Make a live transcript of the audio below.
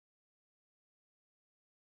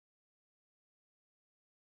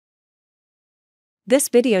This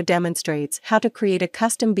video demonstrates how to create a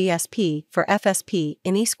custom BSP for FSP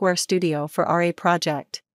in eSquare Studio for RA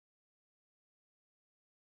project.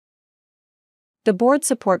 The Board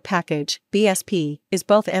Support Package, BSP, is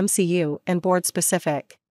both MCU and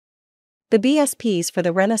board-specific. The BSPs for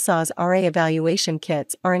the Renaissance RA evaluation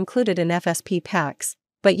kits are included in FSP packs,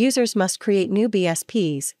 but users must create new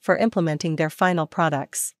BSPs for implementing their final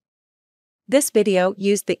products. This video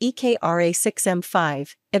used the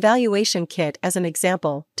EKRA6M5 evaluation kit as an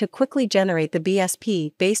example to quickly generate the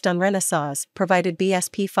BSP based on Renaissance provided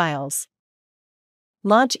BSP files.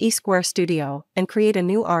 Launch eSquare Studio and create a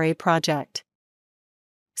new RA project.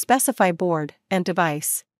 Specify board and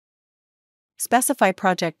device. Specify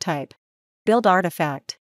project type, build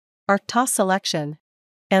artifact, RTOS selection,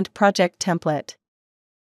 and project template.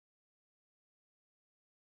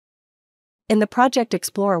 In the Project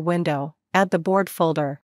Explorer window, add the board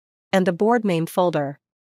folder and the board name folder.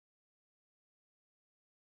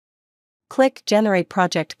 Click Generate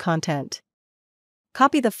Project Content.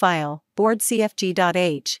 Copy the file,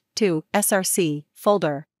 board.cfg.h, to src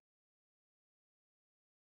folder.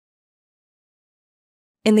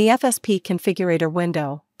 In the FSP Configurator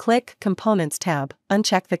window, click Components tab,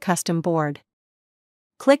 uncheck the custom board.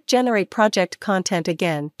 Click Generate Project Content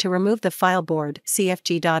again to remove the file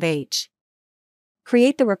board.cfg.h.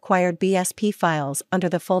 Create the required BSP files under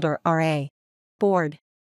the folder RA. Board.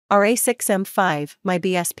 RA6M5 My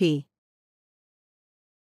BSP.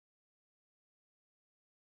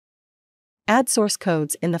 Add source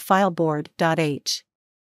codes in the file board.h.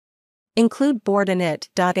 Include board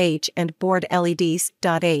init.h and board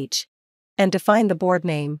leds.h, and define the board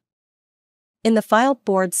name. In the file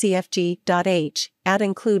board.cfg.h, add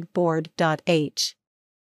include board.h.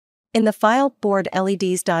 In the file board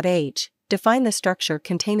leds.h, define the structure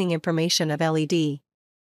containing information of LED.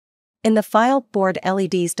 In the file board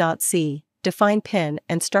leds.c, define pin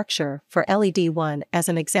and structure for LED1 as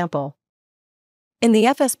an example. In the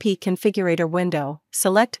FSP Configurator window,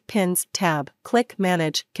 select Pins tab, click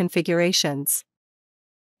Manage Configurations.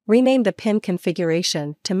 Rename the pin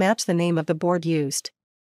configuration to match the name of the board used.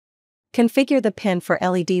 Configure the pin for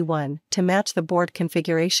LED1 to match the board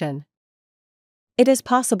configuration. It is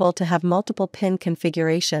possible to have multiple pin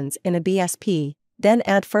configurations in a BSP, then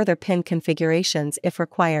add further pin configurations if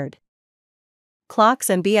required. Clocks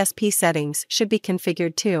and BSP settings should be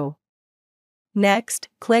configured too. Next,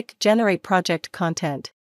 click Generate Project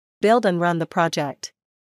Content. Build and run the project.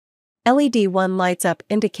 LED1 lights up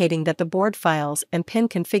indicating that the board files and pin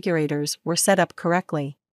configurators were set up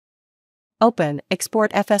correctly. Open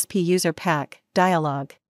Export FSP User Pack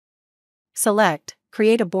dialog. Select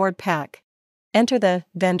Create a board pack. Enter the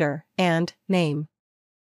vendor and name.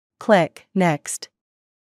 Click Next.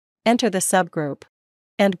 Enter the subgroup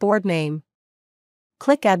and board name.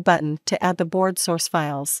 Click Add button to add the board source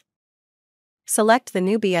files. Select the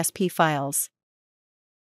new BSP files.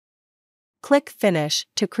 Click Finish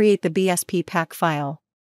to create the BSP pack file.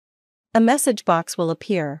 A message box will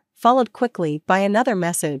appear, followed quickly by another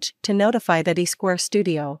message to notify that eSquare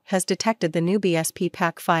Studio has detected the new BSP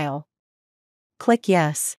pack file. Click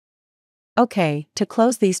Yes. OK to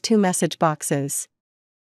close these two message boxes.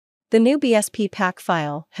 The new BSP pack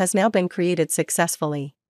file has now been created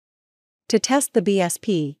successfully. To test the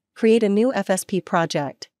BSP, create a new FSP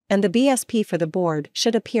project, and the BSP for the board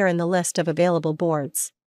should appear in the list of available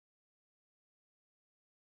boards.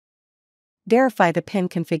 Verify the pin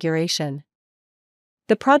configuration.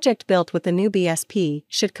 The project built with the new BSP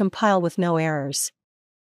should compile with no errors.